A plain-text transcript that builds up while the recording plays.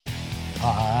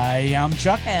Hi, I'm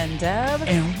Chuck. And Deb.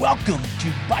 And welcome to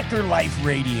Biker Life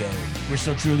Radio. We're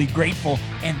so truly grateful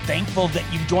and thankful that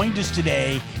you've joined us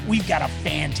today. We've got a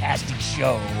fantastic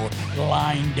show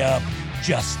lined up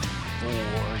just for you.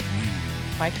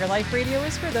 Biker Life Radio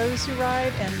is for those who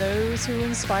ride and those who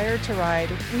inspire to ride.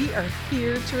 We are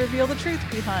here to reveal the truth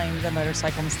behind the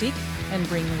motorcycle mystique and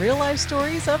bring real-life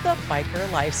stories of the biker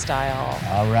lifestyle.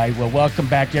 All right. Well, welcome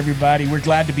back, everybody. We're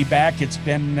glad to be back. It's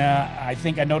been, I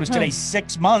think I noticed today,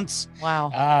 6 months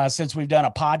since we've done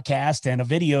a podcast and a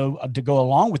video to go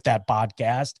along with that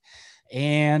podcast.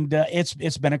 And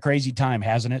it's been a crazy time,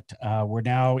 hasn't it? We're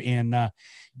now in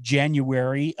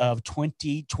January of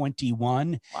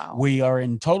 2021. Wow. We are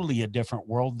in totally a different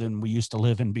world than we used to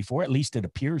live in before. At least it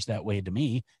appears that way to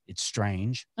me. It's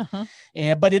strange.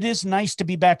 But it is nice to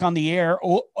be back on the air,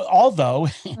 although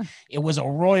it was a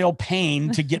royal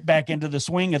pain to get back into the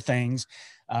swing of things.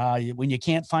 When you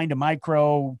can't find a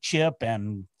microchip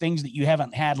and things that you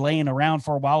haven't had laying around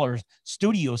for a while or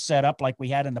studio set up like we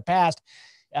had in the past,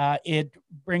 it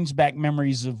brings back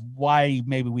memories of why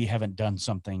maybe we haven't done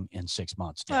something in 6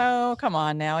 months. Oh, come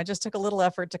on now. It just took a little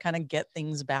effort to kind of get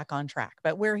things back on track,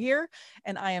 but we're here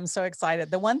and I am so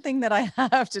excited. The one thing that I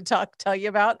have to tell you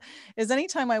about is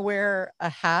anytime I wear a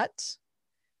hat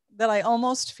that I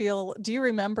almost feel, do you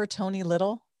remember Tony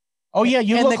Little? Oh yeah,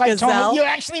 you look like gazelle. Tony. You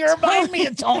actually remind me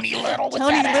of Tony Little. With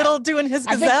Tony that Little hat. doing his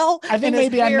gazelle. I think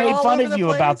maybe I made fun of you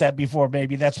place. about that before.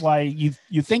 Maybe that's why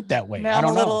you think that way. Now I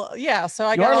don't know. Yeah, so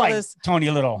I got You're all like this Tony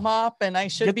Little mop, and I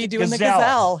should Get be the doing gazelle. the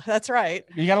gazelle. That's right.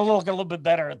 You got to look a little bit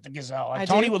better at the gazelle. I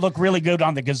Tony do. would look really good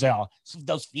on the gazelle.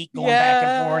 Those feet going back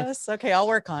and forth. Yes. Okay, I'll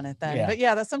work on it then. Yeah. But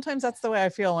yeah, sometimes that's the way I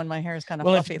feel when my hair is kind of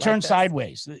Well, fluffy. if you turn like this.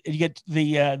 sideways, you get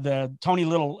the Tony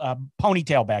Little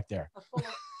ponytail back there.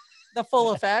 The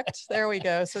full effect. There we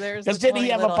go. So there's. Because the didn't he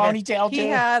Tony have a Little hair. ponytail too? He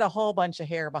had a whole bunch of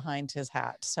hair behind his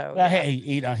hat. So Hey,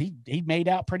 he made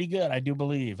out pretty good, I do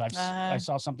believe. I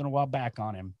saw something a while back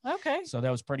on him. Okay. So that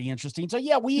was pretty interesting. So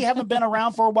yeah, we haven't been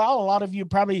around for a while. A lot of you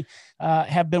probably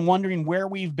have been wondering where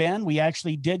we've been. We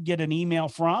actually did get an email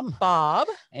from Bob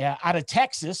out of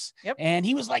Texas. Yep. And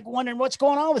he was like wondering what's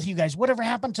going on with you guys. Whatever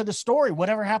happened to the story?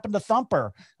 Whatever happened to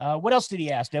Thumper? What else did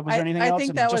he ask? Was there anything else? I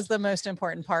think that was the most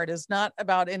important part, is not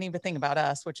about anything about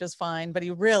us, which is fine, but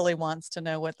he really wants to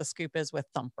know what the scoop is with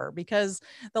Thumper, because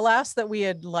the last that we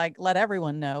had let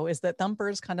everyone know is that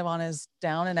Thumper's kind of on his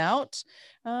down and out.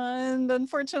 And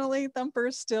unfortunately,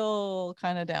 Thumper's still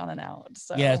kind of down and out.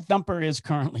 So yeah, Thumper is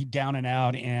currently down and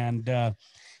out. And,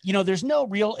 there's no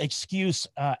real excuse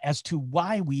as to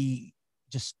why we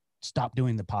just stop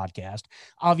doing the podcast.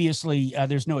 Obviously,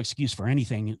 there's no excuse for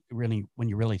anything really. When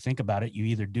you really think about it, you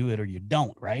either do it or you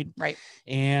don't. Right.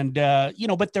 And,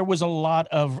 but there was a lot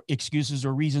of excuses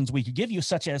or reasons we could give you,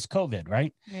 such as COVID.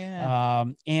 Right. Yeah.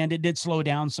 And it did slow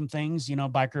down some things,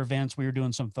 biker events. We were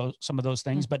doing some of those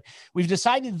things, but we've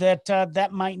decided that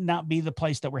that might not be the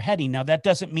place that we're heading. Now, that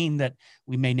doesn't mean that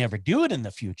we may never do it in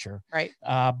the future. Right.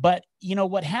 But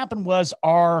what happened was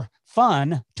our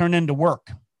fun turned into work.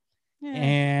 Yeah.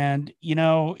 And, you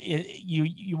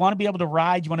want to be able to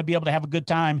ride, you want to be able to have a good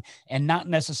time and not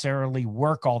necessarily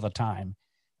work all the time.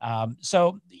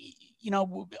 So,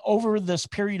 over this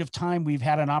period of time, we've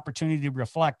had an opportunity to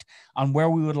reflect on where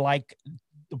we would like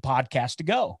the podcast to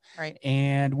go. Right.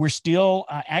 And we're still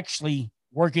actually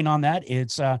working on that.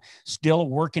 It's still a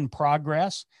work in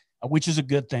progress, which is a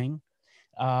good thing.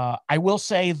 I will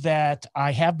say that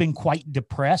I have been quite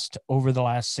depressed over the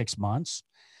last 6 months.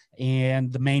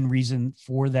 And the main reason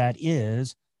for that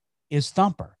is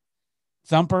Thumper.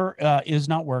 Thumper is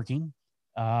not working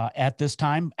at this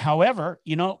time. However,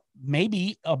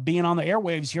 maybe being on the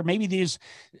airwaves here, maybe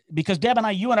because Deb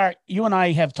and you and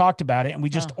I have talked about it, and we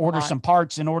just order some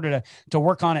parts in order to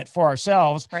work on it for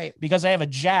ourselves. Right. Because I have a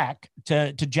jack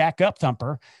to jack up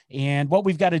Thumper. And what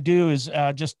we've got to do is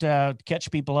just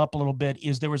catch people up a little bit,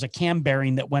 is there was a cam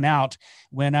bearing that went out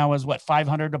when I was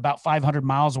about 500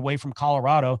 miles away from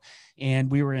Colorado.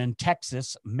 And we were in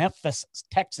Texas, Memphis,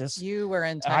 Texas. You were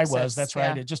in Texas. I was, that's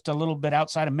right. Just a little bit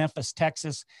outside of Memphis,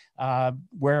 Texas,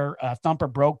 where Thumper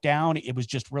broke down. It was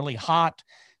just really hot.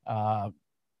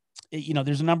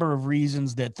 There's a number of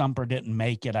reasons that Thumper didn't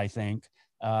make it, I think.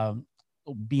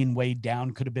 Being weighed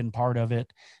down could have been part of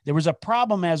it. There was a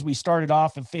problem as we started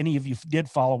off, if any of you did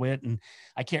follow it, and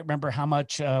I can't remember how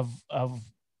much of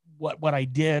what I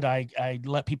did, I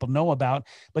let people know about,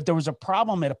 but there was a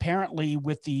problem apparently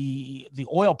with the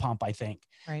oil pump, I think.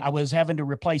 Right. I was having to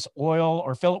replace oil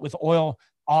or fill it with oil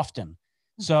often.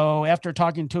 So after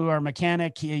talking to our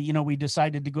mechanic, we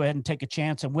decided to go ahead and take a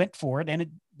chance and went for it. And it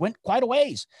went quite a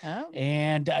ways. Oh.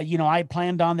 And, I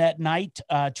planned on that night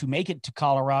to make it to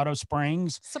Colorado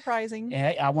Springs. Surprising.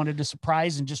 I wanted to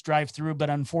surprise and just drive through. But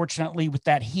unfortunately, with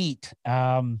that heat,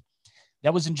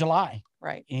 that was in July.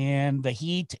 Right. And the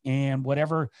heat and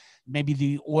whatever, maybe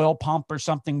the oil pump or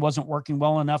something wasn't working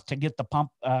well enough to get the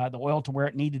oil to where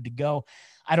it needed to go.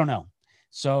 I don't know.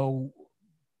 So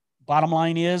bottom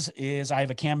line is I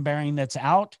have a cam bearing that's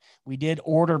out. We did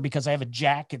order because I have a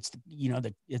jack. It's,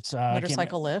 it's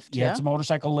motorcycle lift. Yeah, it's a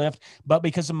motorcycle lift. But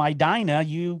because of my Dyna,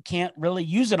 you can't really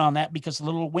use it on that because of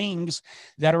the little wings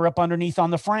that are up underneath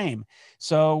on the frame.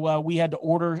 So we had to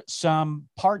order some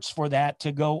parts for that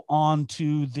to go on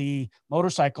to the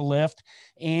motorcycle lift.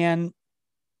 And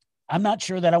I'm not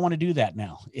sure that I want to do that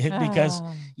now because,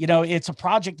 it's a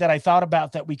project that I thought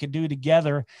about that we could do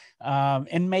together.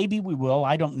 And maybe we will.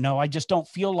 I don't know. I just don't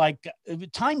feel like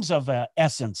time's of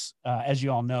essence, as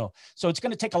you all know. So it's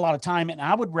going to take a lot of time. And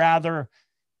I would rather,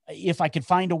 if I could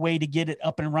find a way to get it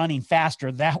up and running faster,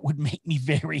 that would make me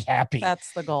very happy.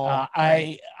 That's the goal.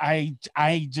 Right.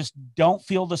 I just don't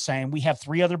feel the same. We have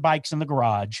 3 other bikes in the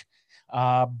garage,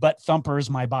 but Thumper is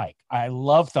my bike. I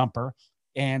love Thumper.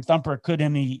 And Thumper could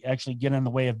actually get in the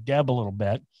way of Deb a little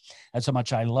bit. That's how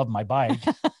much I love my bike.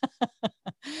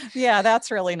 Yeah,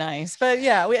 that's really nice. But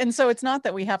yeah, and so it's not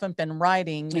that we haven't been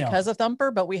riding because of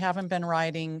Thumper, but we haven't been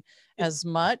riding as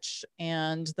much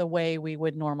and the way we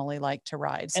would normally like to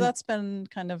ride. So that's been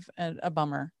kind of a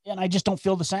bummer. And I just don't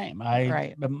feel the same.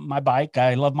 My bike,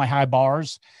 I love my high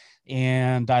bars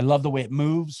and I love the way it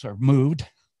moves or moved.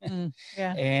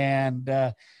 Yeah. And,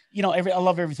 I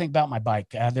love everything about my bike.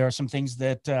 There are some things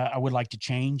that I would like to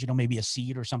change, maybe a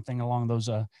seat or something along those,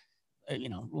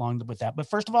 along with that. But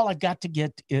first of all, I've got to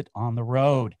get it on the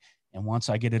road. And once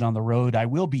I get it on the road, I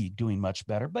will be doing much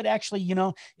better. But actually,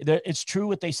 it's true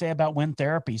what they say about wind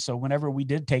therapy. So whenever we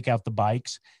did take out the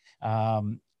bikes, I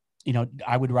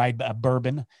would ride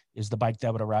Bourbon is the bike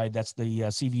that would ride. That's the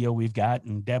CVO we've got.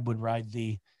 And Deb would ride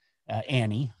the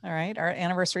Annie. All right. Our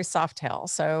anniversary Softail.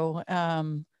 So,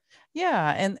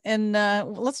 yeah. And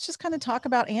let's just kind of talk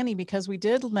about Annie because we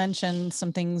did mention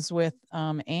some things with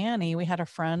Annie. We had a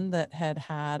friend that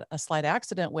had a slight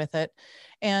accident with it.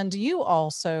 And you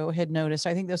also had noticed,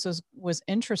 I think this was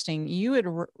interesting. You had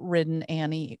ridden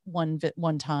Annie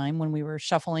one time when we were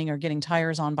shuffling or getting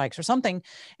tires on bikes or something.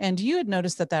 And you had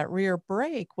noticed that rear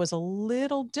brake was a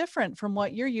little different from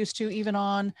what you're used to, even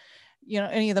on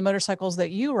any of the motorcycles that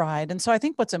you ride. And so I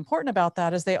think what's important about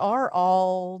that is they are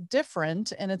all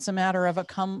different and it's a matter of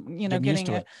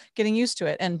getting used to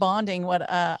it and bonding.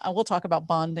 We'll talk about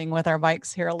bonding with our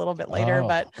bikes here a little bit later,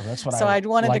 but that's what I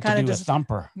wanted like to kind of just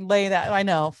Thumper. lay that. I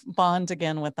know, bond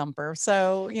again with Thumper.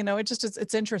 So,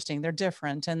 it's interesting. They're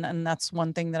different. And that's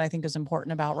one thing that I think is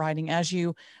important about riding as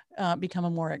you become a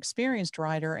more experienced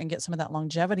rider and get some of that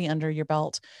longevity under your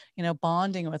belt,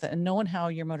 bonding with it and knowing how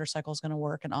your motorcycle is going to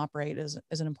work and operate is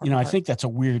an important part. I think that's a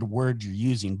weird word you're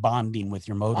using, bonding with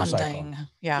your motorcycle. Bonding.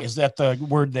 Yeah. Is that the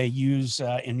word they use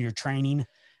in your training?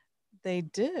 They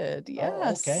did. Yes.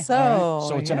 Oh, okay. So, right.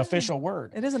 So it's an official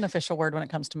word. It is an official word when it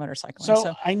comes to motorcycling.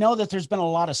 So I know that there's been a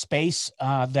lot of space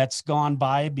that's gone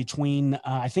by between,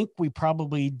 I think we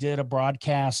probably did a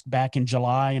broadcast back in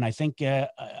July, and I think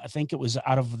it was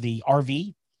out of the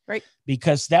RV. Right.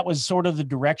 Because that was sort of the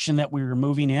direction that we were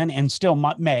moving in and still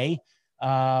may,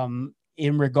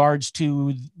 in regards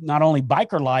to not only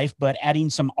biker life, but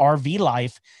adding some RV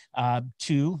life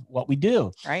to what we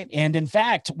do. Right. And in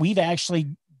fact, we've actually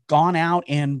gone out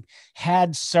and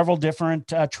had several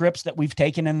different trips that we've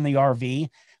taken in the RV,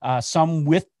 some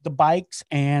with the bikes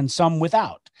and some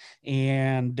without.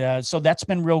 And so that's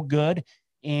been real good.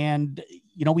 And,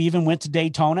 we even went to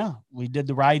Daytona. We did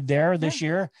the ride there this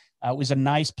year. It was a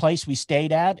nice place we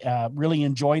stayed at, really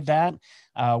enjoyed that.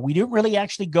 We didn't really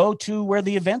actually go to where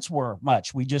the events were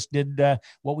much. We just did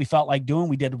what we felt like doing.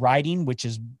 We did riding, which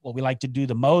is what we like to do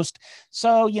the most.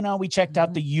 So, we checked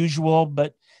out the usual,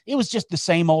 but it was just the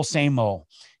same old.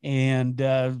 And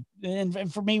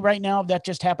for me right now, that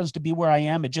just happens to be where I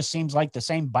am. It just seems like the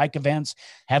same bike events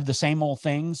have the same old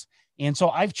things. And so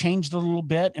I've changed a little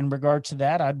bit in regard to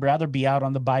that. I'd rather be out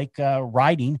on the bike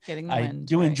riding. I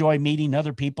do enjoy meeting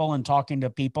other people and talking to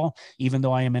people, even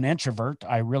though I am an introvert.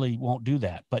 I really won't do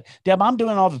that. But Deb, I'm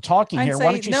doing all the talking here.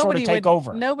 Why don't you sort of take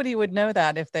over? Nobody would know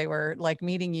that if they were like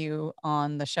meeting you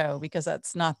on the show, because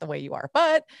that's not the way you are.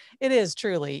 But it is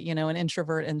truly, an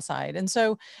introvert inside. And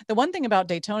so the one thing about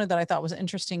Daytona that I thought was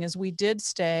interesting is we did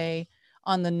stay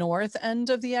on the north end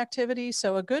of the activity.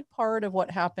 So a good part of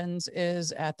what happens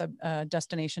is at the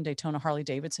Destination Daytona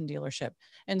Harley-Davidson dealership.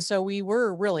 And so we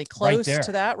were really close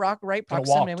to that right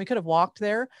proximity. We could have walked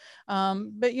there.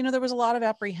 But, you know, there was a lot of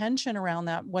apprehension around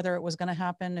that, whether it was going to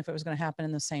happen, if it was going to happen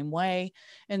in the same way.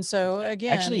 And so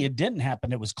again, actually it didn't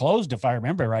happen. It was closed. If I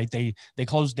remember right, they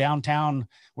closed downtown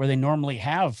where they normally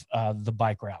have the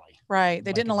bike rally. Right.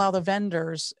 They didn't allow the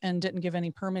vendors and didn't give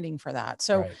any permitting for that.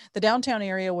 So the downtown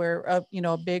area where, you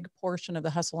know, a big portion of the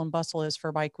hustle and bustle is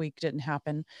for Bike Week didn't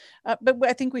happen. But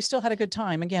I think we still had a good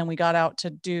time. Again, we got out to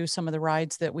do some of the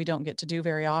rides that we don't get to do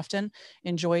very often,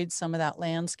 enjoyed some of that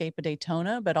landscape of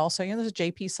Daytona, but also, you know, there's a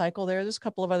JP cycle there. There's a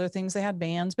couple of other things. They had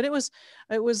bands, but it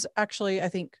was actually, I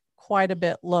think, quite a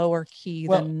bit lower key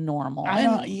than normal.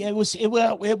 It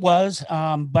was,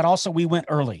 but also we went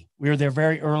early. We were there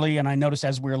very early, and I noticed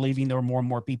as we were leaving, there were more and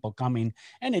more people coming,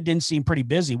 and it didn't seem pretty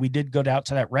busy. We did go out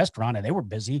to that restaurant, and they were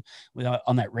busy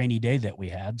on that rainy day that we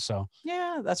had. So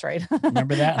yeah, that's right.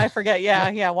 Remember that? I forget.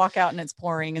 Yeah. Walk out and it's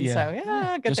pouring, and so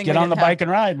good just thing get on the bike and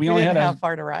ride. We only had a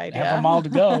far to ride, half a mile to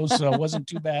go, so it wasn't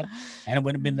too bad, and it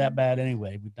wouldn't have been that bad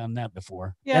anyway. We've done that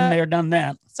before. Yeah, been there, done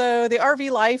that. So the RV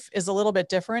life is a little bit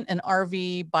different, and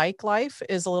RV bike life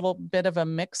is a little bit of a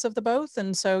mix of the both.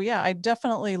 And so, yeah, I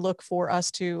definitely look for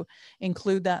us to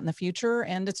include that in the future.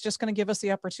 And it's just going to give us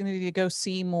the opportunity to go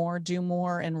see more, do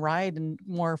more, and ride in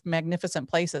more magnificent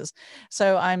places.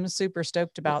 So I'm super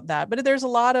stoked about that. But there's a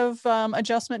lot of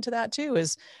adjustment to that too,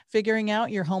 is figuring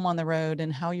out your home on the road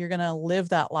and how you're going to live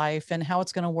that life and how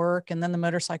it's going to work. And then the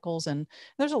motorcycles. And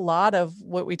there's a lot of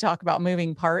what we talk about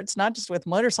moving parts, not just with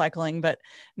motorcycling, but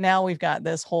now we've got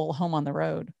this whole home on the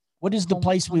road. What is the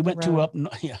place we went to up?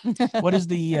 Yeah. What is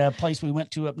the place we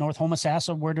went to up north?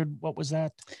 Homosassa? What was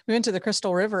that? We went to the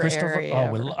Crystal River area.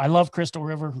 Oh, I love Crystal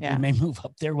River. Yeah. We may move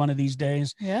up there one of these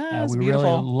days. Yeah. We really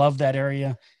love that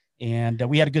area. And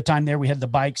we had a good time there. We had the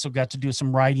bike, so got to do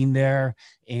some riding there.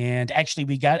 And actually,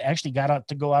 we got out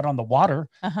to go out on the water.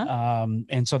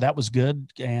 And so that was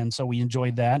good. And so we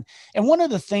enjoyed that. And one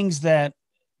of the things that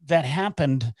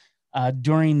happened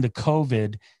during the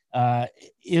COVID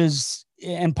is,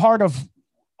 and part of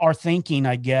our thinking,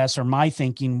 I guess, or my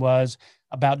thinking was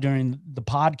about during the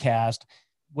podcast,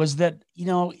 was that, you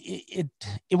know,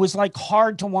 it was like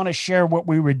hard to want to share what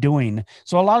we were doing.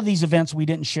 So a lot of these events we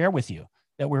didn't share with you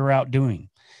that we were out doing.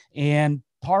 And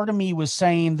part of me was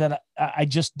saying that I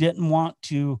just didn't want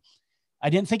to,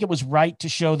 I didn't think it was right to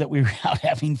show that we were out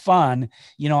having fun,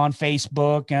 you know, on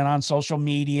Facebook and on social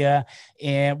media,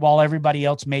 and while everybody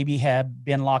else maybe had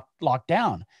been locked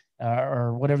down.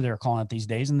 Or whatever they're calling it these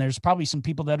days. And there's probably some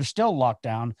people that are still locked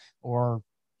down or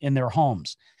in their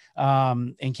homes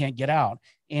and can't get out.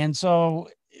 And so,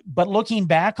 but looking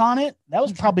back on it, that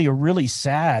was probably a really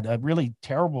sad, a really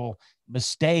terrible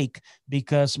mistake,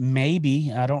 because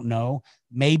maybe, I don't know,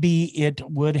 maybe it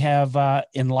would have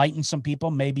enlightened some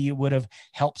people. Maybe it would have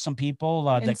helped some people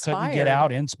that couldn't get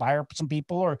out, inspire some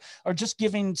people, or just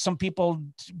giving some people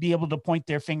to be able to point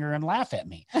their finger and laugh at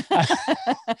me.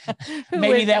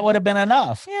 Maybe that would have been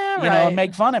enough, you know, and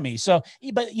make fun of me. So,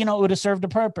 but, you know, it would have served a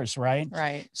purpose, right?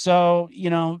 Right. So, you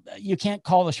know, you can't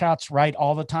call the shots right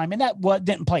all the time. And that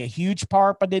didn't play a huge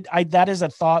part, but that is a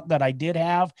thought that I did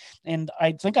have. And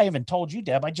I think I even told you,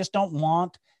 Deb, I just don't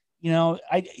want,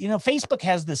 Facebook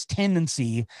has this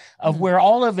tendency of where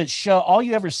all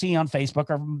you ever see on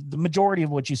Facebook, or the majority of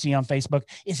what you see on Facebook,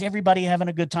 is everybody having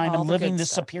a good time and living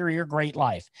this superior, great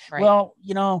life. Right. Well,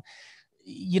 you know,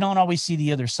 you don't always see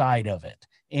the other side of it.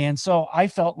 And so I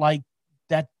felt like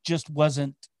that just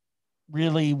wasn't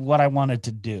really what I wanted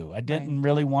to do. I didn't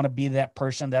really want to be that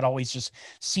person that always just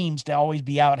seems to always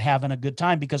be out having a good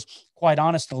time, because quite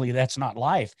honestly, that's not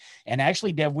life. And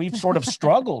actually, Deb, we've sort of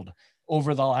struggled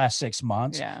over the last 6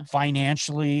 months.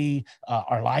 Financially,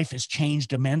 our life has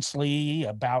changed immensely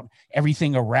about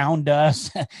everything around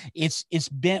us.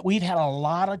 We've had a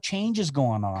lot of changes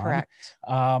going on.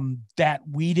 That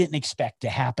we didn't expect to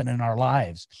happen in our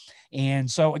lives.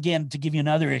 And so, again, to give you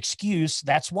another excuse,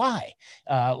 that's why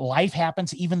life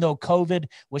happens. Even though COVID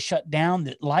was shut down,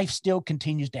 that life still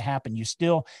continues to happen. You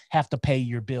still have to pay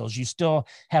your bills. You still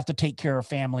have to take care of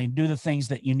family and do the things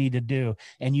that you need to do.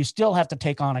 And you still have to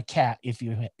take on a cat if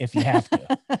you have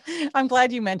to. I'm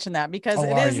glad you mentioned that, because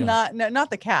it is not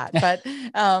the cat, but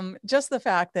just the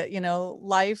fact that, you know,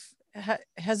 life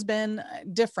has been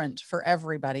different for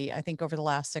everybody, I think, over the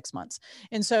last 6 months.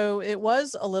 And so it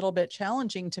was a little bit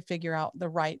challenging to figure out the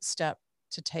right step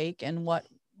to take and what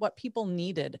what people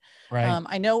needed. Right.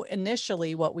 I know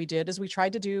initially what we did is we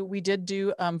did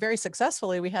do very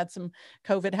successfully. We had some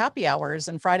COVID happy hours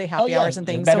and Friday happy hours and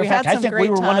things. So we had I some think we great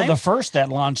were one of the time. first that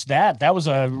launched that. That was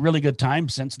a really good time.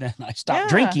 Since then, I stopped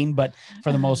drinking, but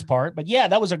for the most part. But yeah,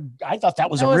 I thought that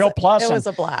was a real plus. It was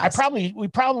a blast. We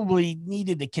probably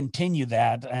needed to continue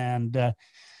that, and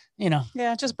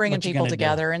just bringing people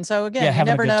together. And so again,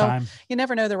 you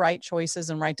never know the right choices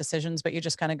and right decisions, but you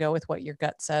just kind of go with what your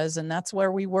gut says. And that's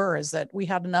where we were, is that we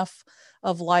had enough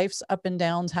of life's up and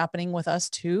downs happening with us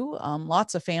too.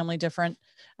 Lots of family, different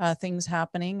things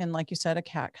happening. And like you said, a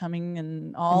cat coming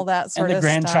and all that sort of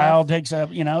stuff. And the grandchild takes up,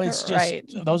 it's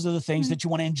just, those are the things that you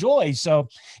want to enjoy. So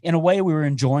in a way we were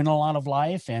enjoying a lot of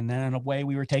life, and then in a way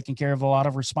we were taking care of a lot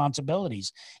of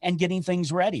responsibilities and getting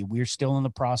things ready. We're still in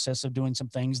the process of doing some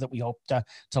things that we hope to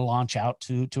launch out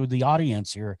to the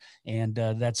audience here. And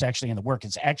that's actually in the work.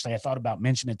 It's actually, I thought about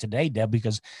mentioning it today, Deb,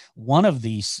 because one of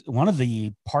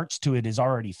the parts to it is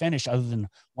already finished, other than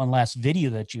one last video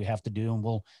that you have to do. And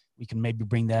we can maybe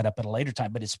bring that up at a later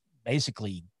time, but it's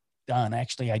basically done.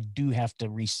 Actually, I do have to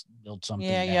rebuild something.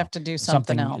 Yeah, you have to do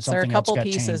something else. There are a couple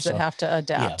pieces that have to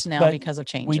adapt now because of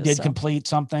changes. We did complete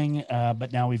something,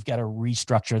 but now we've got to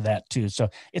restructure that too. So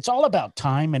it's all about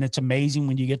time, and it's amazing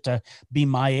when you get to be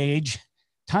my age,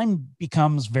 time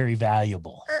becomes very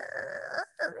valuable.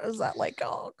 Is that like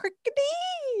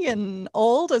crickety and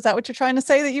old? Is that what you're trying to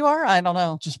say that you are? I don't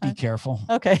know. Just be careful.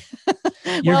 Okay.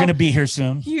 You're going to be here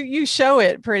soon. You show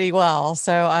it pretty well.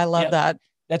 So I love that.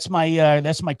 That's my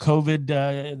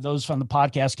COVID. Those from the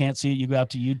podcast can't see it. You go out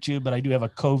to YouTube, but I do have a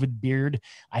COVID beard.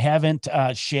 I haven't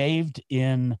shaved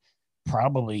in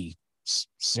probably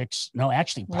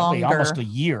probably almost a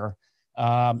year.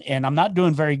 And I'm not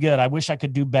doing very good. I wish I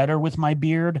could do better with my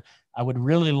beard. I would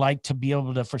really like to be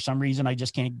able to, for some reason, I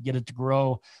just can't get it to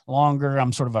grow longer.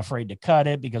 I'm sort of afraid to cut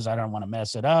it because I don't want to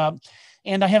mess it up.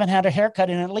 And I haven't had a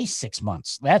haircut in at least 6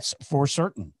 months. That's for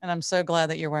certain. And I'm so glad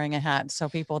that you're wearing a hat so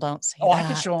people don't see that. I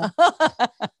can show them.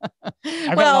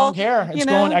 I got long hair.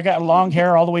 I got long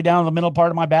hair all the way down the middle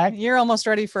part of my back. You're almost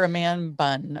ready for a man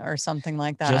bun or something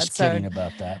like that. Just kidding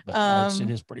about that, but it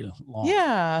is pretty long.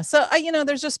 Yeah. So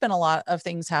there's just been a lot of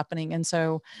things happening, and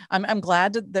so I'm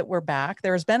glad that we're back.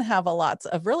 There's been lots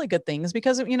of really good things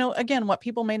because again, what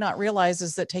people may not realize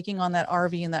is that taking on that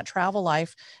RV and that travel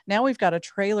life, now we've got a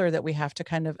trailer that we have to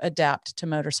kind of adapt to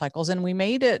motorcycles, and we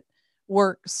made it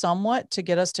work somewhat to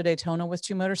get us to Daytona with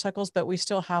 2 motorcycles, but we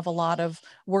still have a lot of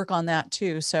work on that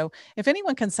too. So if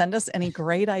anyone can send us any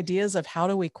great ideas of how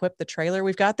to equip the trailer,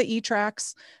 we've got the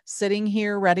E-Trax sitting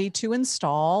here ready to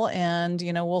install, and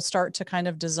we'll start to kind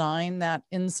of design that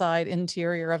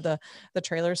interior of the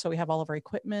trailer, so we have all of our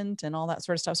equipment and all that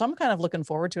sort of stuff. So I'm kind of looking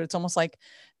forward to it. It's almost like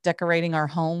decorating our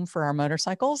home for our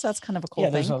motorcycles. That's kind of a cool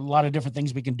thing. There's a lot of different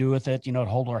things we can do with it, to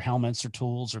hold our helmets or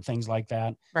tools or things like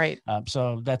that. Right.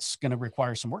 So that's going to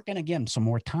require some work, and again, some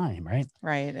more time, right?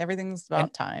 Right. Everything's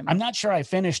about time. I'm not sure I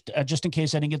finished, just in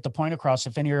case I didn't get the point across.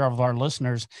 If any of our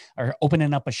listeners are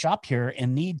opening up a shop here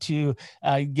and need to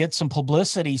get some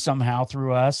publicity somehow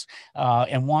through us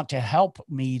and want to help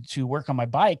me to work on my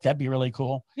bike, that'd be really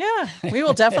cool. Yeah, we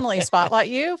will definitely spotlight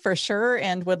you for sure,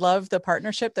 and would love the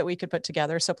partnership that we could put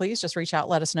together. So please just reach out,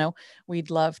 let us know. We'd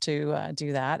love to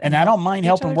do that. And I don't mind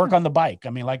helping work on the bike.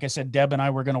 I mean, like I said, Deb and I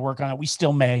were going to work on it. We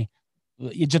still may.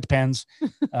 It just depends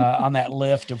on that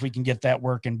lift, if we can get that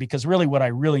working, because really what I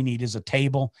really need is a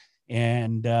table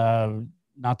and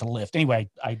not the lift. Anyway,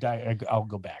 I'll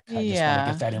go back. I just want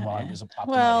to get that in while it was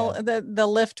popping. Well, the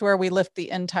lift where we lift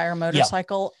the entire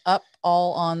motorcycle up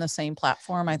all on the same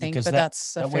platform, I think, because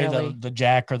that's that way the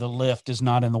jack or the lift is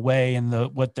not in the way, and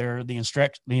the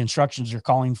instructions are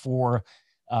calling for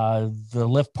the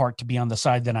lift part to be on the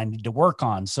side that I need to work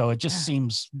on. So it just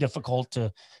seems difficult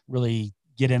to really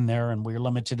get in there, and we're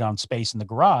limited on space in the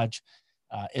garage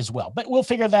as well. But we'll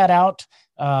figure that out.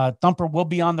 Thumper will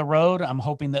be on the road. I'm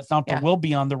hoping that Thumper will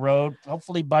be on the road,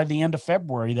 hopefully by the end of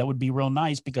February. That would be real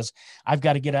nice, because I've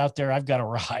got to get out there. I've got to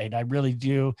ride. I really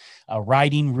do.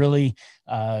 Riding really,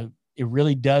 it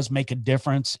really does make a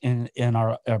difference in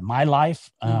my life.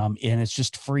 And it's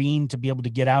just freeing to be able to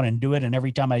get out and do it. And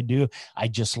every time I do, I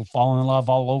just fall in love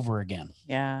all over again.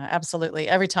 Yeah, absolutely.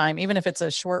 Every time, even if it's a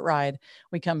short ride,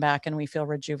 we come back and we feel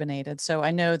rejuvenated. So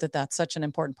I know that that's such an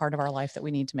important part of our life that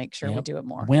we need to make sure we do it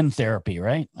more. Wind therapy,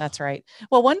 right? That's right.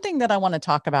 Well, one thing that I want to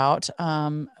talk about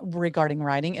regarding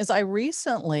riding is I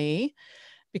recently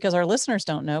because our listeners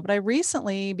don't know, but I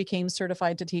recently became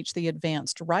certified to teach the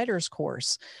advanced writers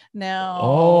course. Now,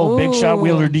 Oh, big shot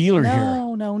wheeler dealer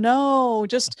here. No.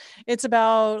 Just it's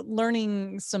about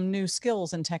learning some new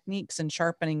skills and techniques and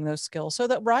sharpening those skills so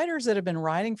that writers that have been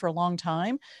writing for a long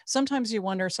time, sometimes you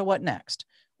wonder, so what next?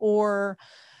 Or,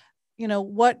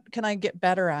 what can I get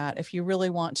better at if you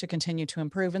really want to continue to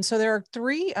improve? And so there are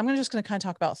I'm just going to kind of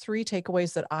talk about 3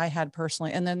 takeaways that I had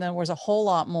personally. And then there was a whole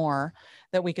lot more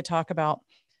that we could talk about.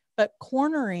 But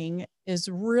cornering is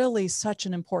really such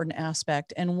an important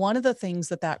aspect. And one of the things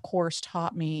that course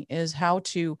taught me is how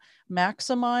to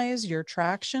maximize your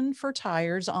traction for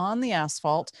tires on the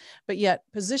asphalt, but yet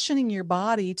positioning your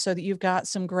body so that you've got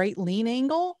some great lean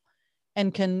angle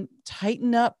and can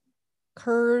tighten up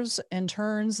curves and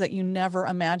turns that you never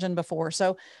imagined before.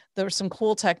 So there were some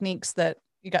cool techniques that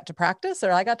you got to practice,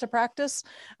 or I got to practice.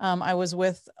 I was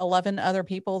with 11 other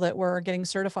people that were getting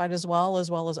certified as well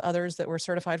as others that were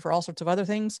certified for all sorts of other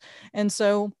things. And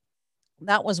so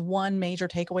that was one major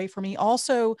takeaway for me.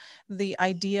 Also, the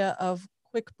idea of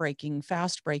quick braking,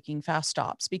 fast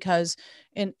stops, because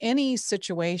in any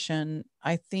situation,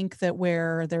 I think that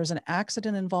where there's an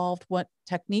accident involved, what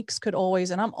techniques could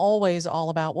always, and I'm always all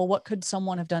about, well, what could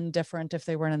someone have done different if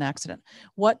they were in an accident?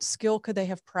 What skill could they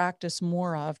have practiced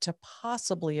more of to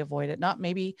possibly avoid it? Not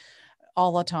maybe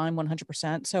all the time,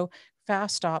 100%. So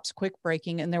fast stops, quick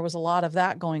braking. And there was a lot of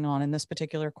that going on in this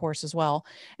particular course as well.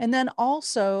 And then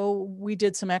also we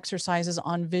did some exercises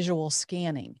on visual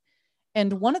scanning.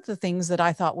 And one of the things that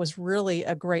I thought was really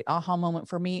a great aha moment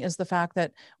for me is the fact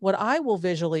that what I will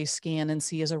visually scan and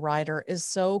see as a rider is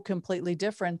so completely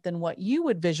different than what you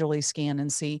would visually scan and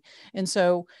see. And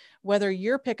so whether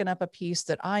you're picking up a piece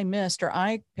that I missed or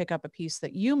I pick up a piece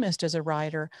that you missed as a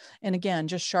rider, and again,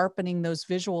 just sharpening those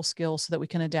visual skills so that we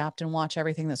can adapt and watch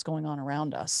everything that's going on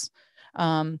around us.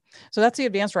 So that's the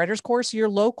advanced writers course. Your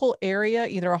local area,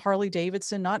 either a Harley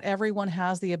Davidson, not everyone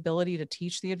has the ability to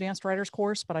teach the advanced writers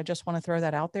course, but I just want to throw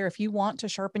that out there. If you want to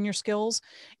sharpen your skills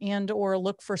and or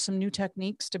look for some new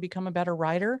techniques to become a better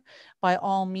rider, by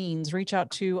all means, reach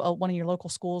out to one of your local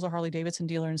schools, a Harley Davidson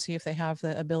dealer, and see if they have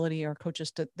the ability or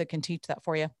coaches that can teach that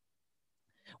for you.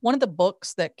 One of the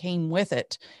books that came with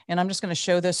it, and I'm just going to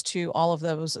show this to all of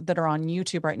those that are on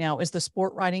YouTube right now, is the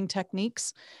Sport Riding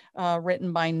Techniques,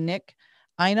 written by Nick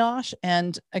Einosh.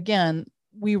 And again,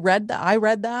 I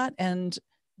read that, and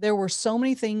there were so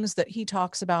many things that he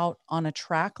talks about on a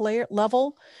track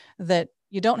level that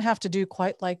you don't have to do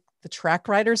quite like the track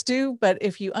riders do. But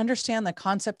if you understand the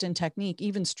concept and technique,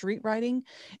 even street riding,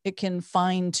 it can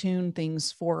fine tune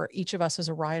things for each of us as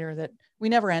a rider that we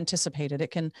never anticipated.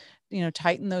 It can,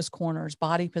 tighten those corners,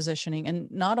 body positioning, and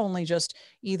not only just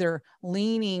either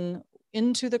leaning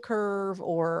into the curve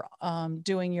or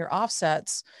doing your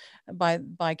offsets by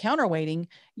counterweighting.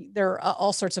 There are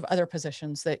all sorts of other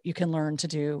positions that you can learn to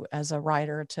do as a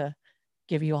rider to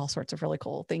give you all sorts of really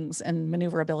cool things and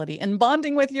maneuverability and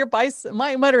bonding with your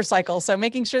motorcycle. So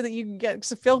making sure that you get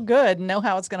to feel good and know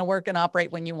how it's going to work and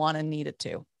operate when you want and need it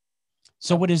to.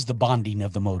 So what is the bonding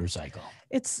of the motorcycle?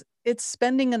 It's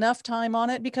spending enough time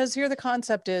on it, because here the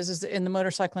concept is in the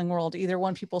motorcycling world, either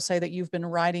one, people say that you've been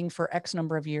riding for X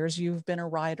number of years, you've been a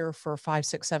rider for 5,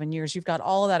 6, 7 years, you've got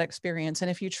all of that experience. And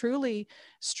if you truly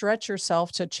stretch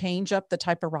yourself to change up the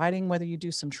type of riding, whether you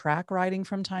do some track riding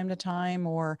from time to time,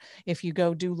 or if you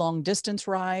go do long distance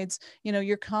rides,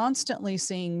 you're constantly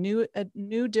seeing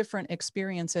new different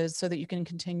experiences so that you can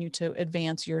continue to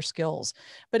advance your skills.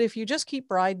 But if you just keep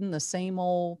riding the same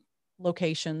old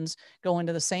locations, going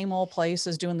to the same old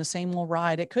places, doing the same old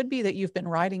ride, it could be that you've been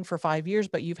riding for 5 years,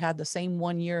 but you've had the same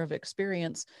 1 year of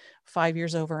experience 5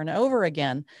 years over and over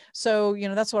again. So,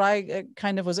 that's what I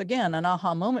kind of was, again, an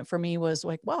aha moment for me was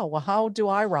like, wow, well, how do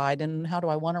I ride and how do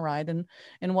I want to ride and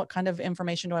what kind of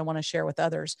information do I want to share with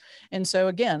others? And so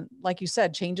again, like you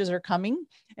said, changes are coming.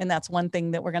 And that's one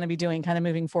thing that we're going to be doing kind of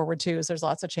moving forward too, is there's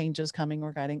lots of changes coming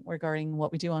regarding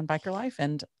what we do on Biker Life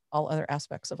and all other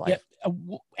aspects of life.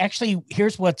 Yeah, actually,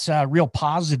 here's what's real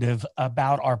positive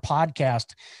about our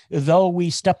podcast. Though we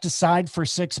stepped aside for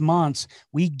 6 months,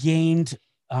 we gained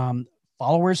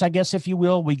followers, I guess, if you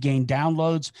will. We gained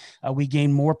downloads. We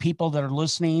gained more people that are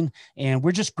listening. And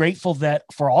we're just grateful that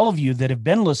for all of you that have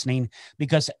been listening,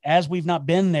 because as we've not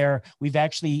been there, we've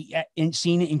actually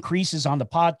seen increases on the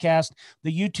podcast,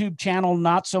 the YouTube channel,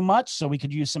 not so much. So we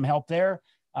could use some help there.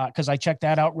 Because I checked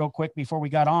that out real quick before we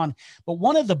got on. But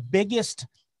one of the biggest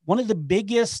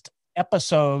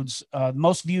episodes,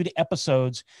 most viewed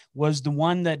episodes, was the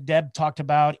one that Deb talked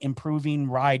about improving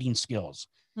riding skills.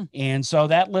 And so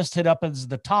that listed up as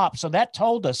the top. So that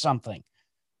told us something.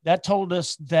 That told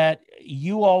us that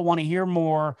you all want to hear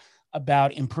more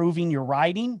about improving your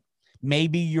riding.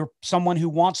 Maybe you're someone who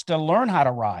wants to learn how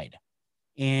to ride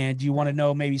and you want to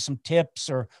know maybe some tips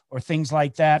or things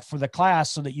like that for the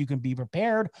class so that you can be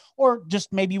prepared, or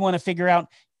just maybe you want to figure out,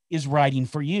 is riding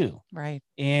for you? Right.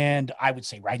 And I would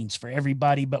say riding's for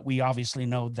everybody, but we obviously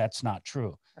know that's not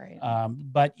true. Right.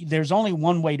 But there's only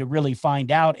one way to really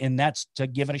find out, and that's to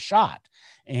give it a shot.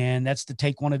 And that's to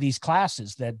take one of these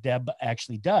classes that Deb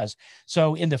actually does.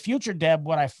 So in the future, Deb,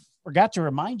 what I forgot to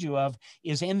remind you of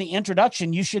is in the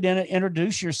introduction, you should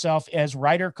introduce yourself as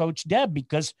Rider Coach Deb,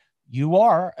 because you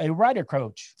are a rider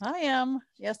coach. I am.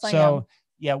 Yes, I am. So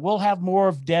yeah, we'll have more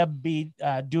of Deb be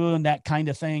doing that kind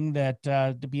of thing, that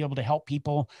to be able to help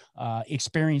people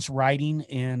experience riding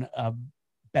in a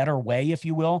better way, if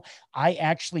you will. I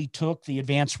actually took the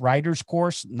advanced riders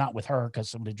course, not with her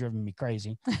because it would have driven me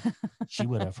crazy. She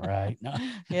would have, right? No.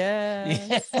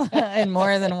 Yes. In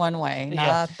more than one way,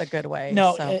 not the good way.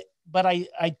 No, so. But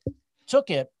I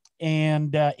took it,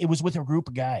 and it was with a group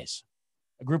of guys,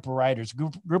 a group of riders,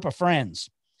 group of friends.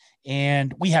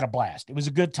 And we had a blast. It was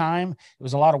a good time. It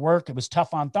was a lot of work. It was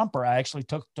tough on Thumper. I actually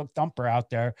took Thumper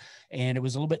out there, and it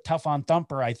was a little bit tough on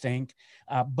Thumper, I think,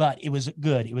 but it was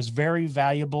good. It was very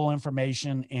valuable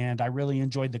information, and I really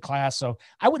enjoyed the class. So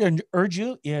I would urge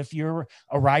you, if you're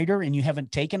a rider and you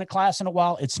haven't taken a class in a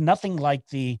while, it's nothing like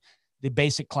the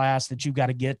basic class that you got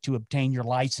to get to obtain your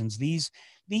license. These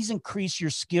increase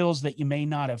your skills that you may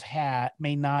not have had,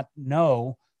 may not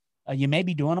know. You may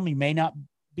be doing them, you may not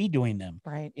be doing them.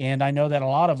 Right. And I know that a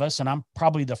lot of us, and I'm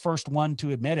probably the first one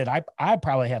to admit it, I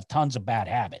probably have tons of bad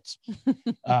habits.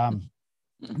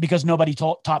 Because nobody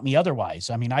taught me otherwise.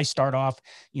 I mean, I start off,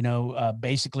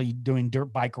 basically doing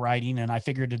dirt bike riding, and I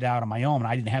figured it out on my own.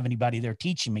 I didn't have anybody there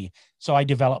teaching me. So I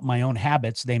developed my own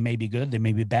habits. They may be good, they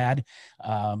may be bad.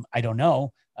 I don't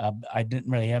know. I didn't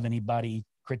really have anybody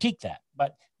critique that,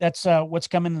 but that's what's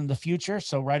coming in the future.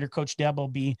 So Rider Coach Deb will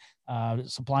be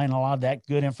supplying a lot of that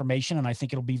good information, and I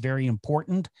think it'll be very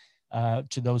important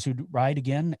to those who ride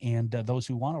again and those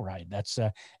who want to ride. That's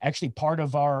actually part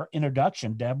of our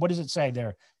introduction. Deb, what does it say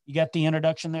there? You got the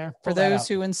introduction there? For those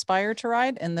who inspire to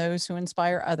ride and those who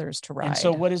inspire others to ride. And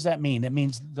so what does that mean? That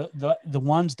means the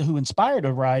ones who inspire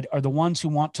to ride are the ones who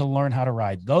want to learn how to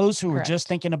ride. Those who Correct. are just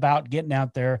thinking about getting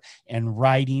out there and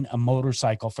riding a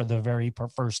motorcycle for the very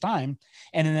first time.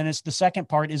 And then it's the second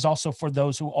part is also for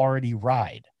those who already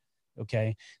ride.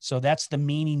 Okay. So that's the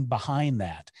meaning behind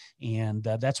that. And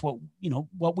that's what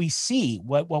we see,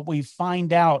 what we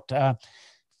find out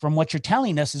from what you're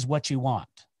telling us is what you want.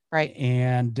 Right.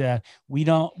 And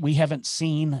we haven't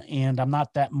seen, and I'm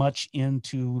not that much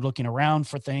into looking around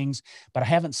for things, but I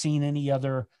haven't seen any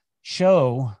other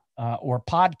show or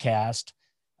podcast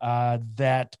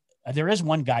that there is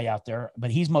one guy out there,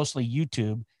 but he's mostly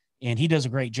YouTube and he does a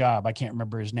great job. I can't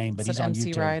remember his name, but he's on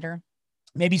MC YouTube. Rider.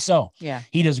 Maybe so. Yeah.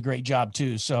 He does a great job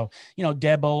too. So,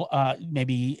 Deb will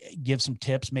maybe give some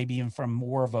tips, maybe even from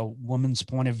more of a woman's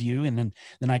point of view. And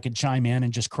then I could chime in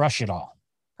and just crush it all.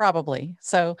 Probably.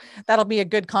 So that'll be a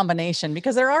good combination,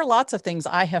 because there are lots of things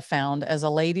I have found as a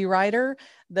lady rider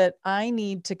that I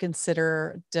need to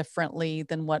consider differently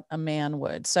than what a man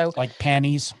would. So like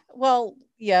panties. Well,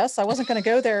 yes, I wasn't going to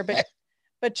go there,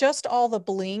 but just all the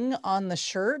bling on the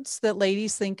shirts that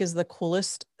ladies think is the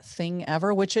coolest thing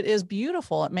ever, which it is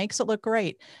beautiful. It makes it look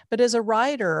great. But as a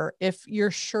rider, if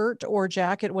your shirt or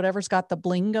jacket, whatever's got the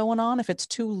bling going on, if it's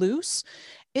too loose,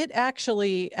 it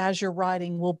actually, as you're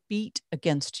riding, will beat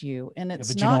against you. And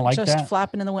it's not like just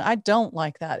flapping in the wind. I don't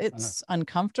like that. It's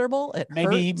uncomfortable. It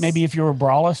hurts. Maybe if you were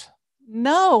braless.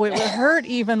 No, it would hurt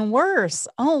even worse.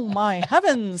 Oh my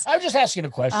heavens. I was just asking a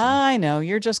question. I know,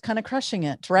 you're just kind of crushing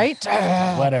it, right?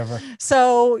 Whatever.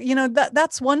 So,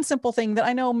 that's one simple thing that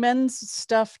I know men's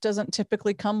stuff doesn't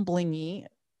typically come blingy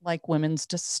like women's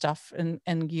stuff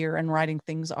and gear and riding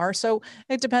things are. So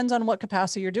it depends on what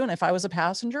capacity you're doing. If I was a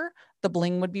passenger, the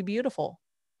bling would be beautiful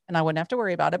and I wouldn't have to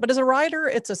worry about it. But as a rider,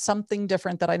 it's something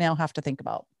different that I now have to think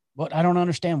about. What I don't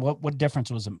understand, what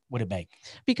difference would it make?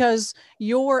 Because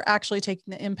you're actually taking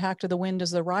the impact of the wind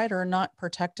as the rider, not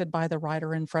protected by the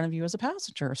rider in front of you as a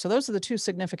passenger. So those are the two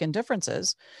significant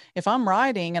differences. If I'm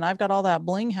riding and I've got all that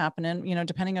bling happening,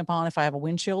 depending upon if I have a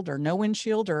windshield or no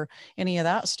windshield or any of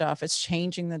that stuff, it's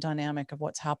changing the dynamic of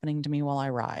what's happening to me while I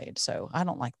ride. So I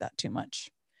don't like that too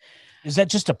much. Is that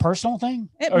just a personal thing?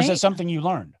 Is that something you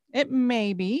learned? It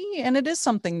may be. And it is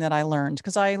something that I learned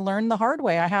because I learned the hard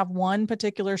way. I have one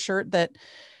particular shirt that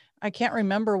I can't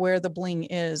remember where the bling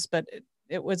is, but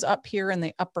it was up here in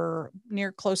the upper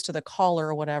near close to the collar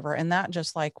or whatever. And that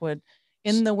just would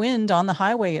in the wind on the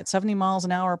highway at 70 miles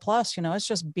an hour plus, it's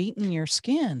just beating your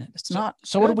skin. It's not.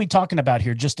 So what are we talking about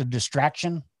here? Just a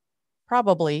distraction?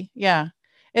 Probably. Yeah.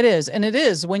 It is. And it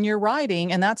is when you're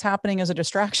riding and that's happening as a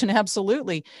distraction.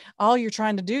 Absolutely. All you're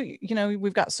trying to do,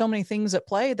 we've got so many things at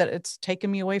play that it's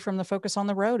taken me away from the focus on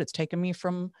the road. It's taken me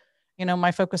from,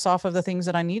 my focus off of the things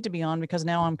that I need to be on because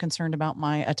now I'm concerned about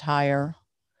my attire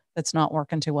that's not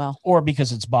working too well. Or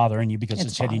because it's bothering you because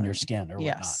it's hitting your skin or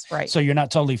whatnot. Yes, right. So you're not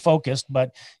totally focused,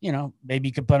 but maybe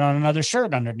you could put on another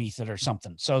shirt underneath it or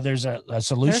something. So there's a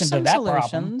solution to that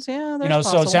problem. Yeah,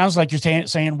 so it sounds like you're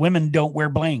saying women don't wear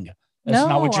bling. That's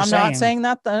not what you're saying. I'm not saying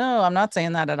that. No, I'm not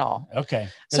saying that at all. Okay.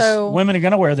 So women are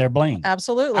going to wear their bling.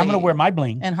 Absolutely. I'm going to wear my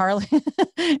bling. And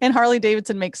Harley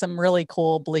Davidson makes some really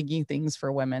cool blingy things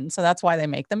for women. So that's why they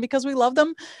make them, because we love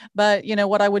them. But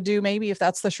what I would do, maybe if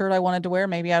that's the shirt I wanted to wear,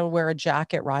 maybe I would wear a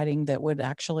jacket riding that would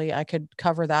I could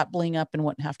cover that bling up and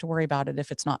wouldn't have to worry about it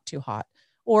if it's not too hot.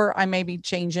 Or I maybe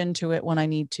change into it when I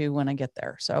need to, when I get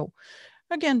there. So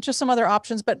again, just some other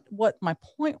options. But what my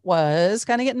point was,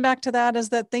 kind of getting back to that, is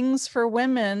that things for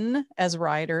women as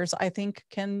riders, I think,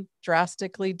 can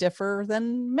drastically differ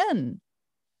than men.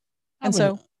 And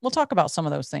so we'll talk about some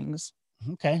of those things.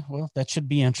 Okay. Well, that should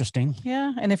be interesting.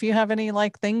 Yeah. And if you have any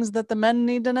things that the men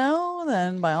need to know,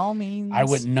 then by all means. I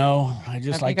wouldn't know. I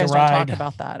just like to ride. Don't talk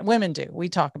about that. Women do. We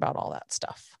talk about all that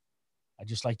stuff. I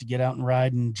just like to get out and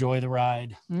ride and enjoy the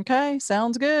ride. Okay.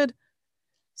 Sounds good.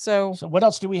 So what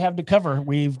else do we have to cover?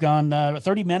 We've gone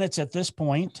 30 minutes at this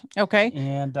point. Okay.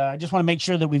 And I just want to make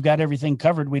sure that we've got everything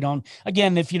covered.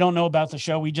 Again, if you don't know about the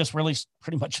show, we just really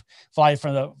pretty much fly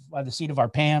by the seat of our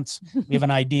pants. We have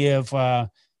an idea of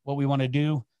what we want to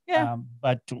do. Yeah.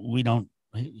 But we don't,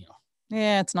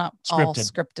 Yeah, it's not all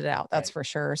scripted out. That's right. For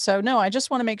sure. So no, I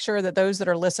just want to make sure that those that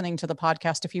are listening to the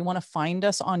podcast, if you want to find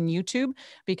us on YouTube,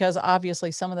 because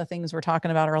obviously some of the things we're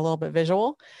talking about are a little bit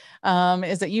visual,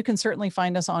 is that you can certainly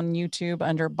find us on YouTube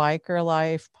under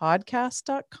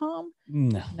bikerlifepodcast.com.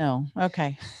 No.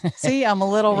 Okay. See, I'm a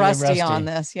little rusty on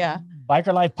this. Yeah.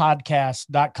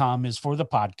 Bikerlifepodcast.com is for the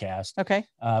podcast. Okay.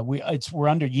 We're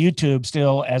under YouTube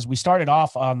still, as we started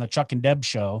off on the Chuck and Deb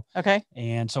show. Okay.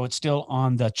 And so it's still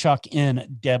on the Chuck and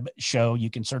Deb show. You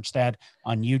can search that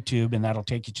on YouTube and that'll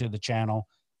take you to the channel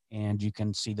and you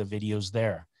can see the videos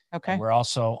there. Okay. We're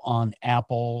also on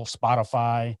Apple,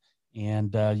 Spotify,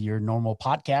 and your normal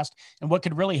podcast. And what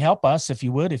could really help us, if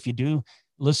you do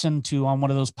listen to on one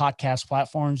of those podcast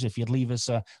platforms, if you'd leave us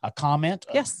a comment,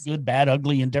 yes, good, bad,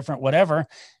 ugly, indifferent, whatever,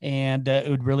 and it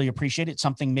would really appreciate it.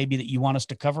 Something maybe that you want us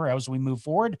to cover as we move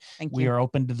forward. We are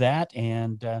open to that.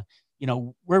 And,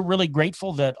 we're really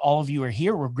grateful that all of you are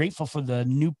here. We're grateful for the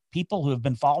new people who have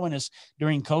been following us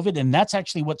during COVID. And that's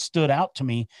actually what stood out to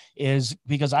me, is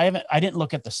because I didn't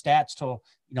look at the stats till,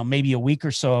 maybe a week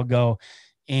or so ago.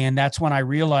 And that's when I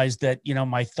realized that,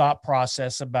 my thought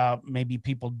process about maybe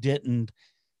people didn't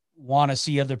want to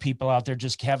see other people out there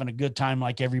just having a good time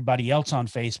like everybody else on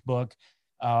Facebook.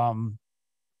 But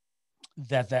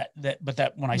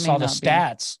when I saw the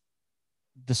stats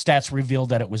revealed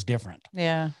that it was different.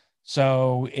 Yeah.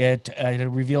 So it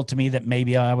revealed to me that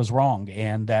maybe I was wrong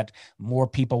and that more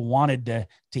people wanted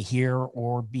to hear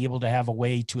or be able to have a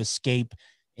way to escape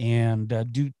and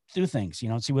do things,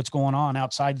 see what's going on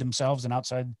outside themselves and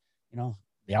outside,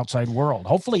 the outside world.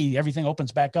 Hopefully everything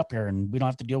opens back up here and we don't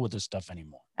have to deal with this stuff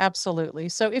anymore. Absolutely.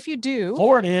 So if you do,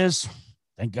 Florida is,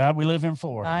 thank God we live in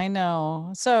Florida. I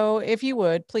know. So if you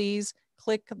would, please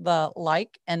click the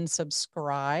like and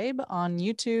subscribe on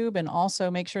YouTube, and also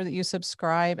make sure that you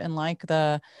subscribe and like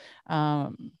the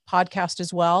podcast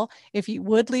as well. If you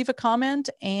would leave a comment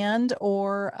and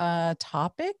or a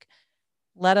topic,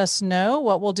 let us know.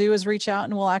 What we'll do is reach out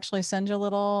and we'll actually send you a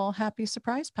little happy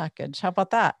surprise package. How about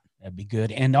that? That'd be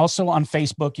good. And also on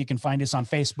Facebook, you can find us on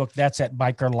Facebook. That's at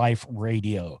Biker Life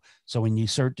Radio. So when you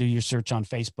do your search on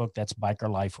Facebook, that's Biker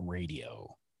Life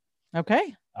Radio.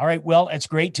 Okay. All right. Well, it's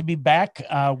great to be back.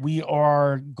 We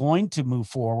are going to move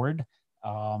forward.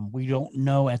 We don't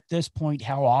know at this point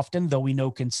how often, though we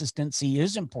know consistency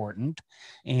is important.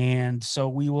 And so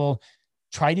we will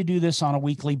try to do this on a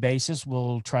weekly basis.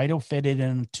 We'll try to fit it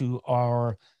into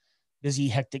our busy,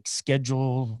 hectic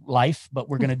schedule life, but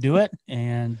we're going to do it.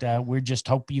 And we just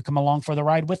hope you come along for the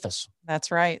ride with us.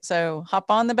 That's right. So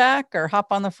hop on the back or hop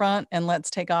on the front and let's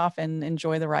take off and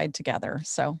enjoy the ride together.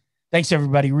 So thanks,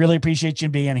 everybody. Really appreciate you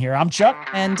being here. I'm Chuck.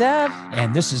 And Deb.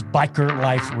 And this is Biker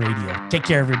Life Radio. Take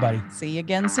care, everybody. See you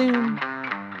again soon.